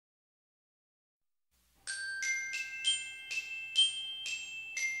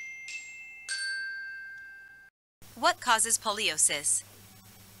What causes poliosis?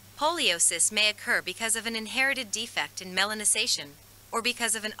 Poliosis may occur because of an inherited defect in melanisation, or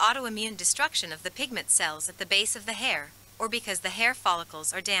because of an autoimmune destruction of the pigment cells at the base of the hair, or because the hair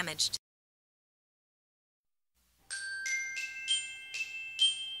follicles are damaged.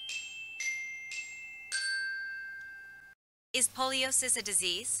 Is poliosis a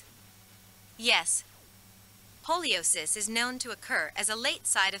disease? Yes. Poliosis is known to occur as a late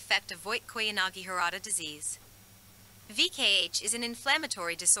side effect of Voigt-Koyanagi-Harada disease. VKH is an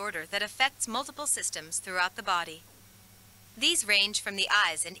inflammatory disorder that affects multiple systems throughout the body. These range from the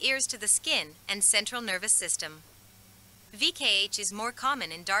eyes and ears to the skin and central nervous system. VKH is more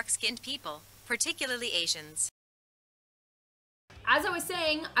common in dark-skinned people, particularly Asians. As I was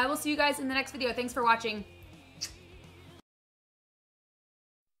saying, I will see you guys in the next video. Thanks for watching.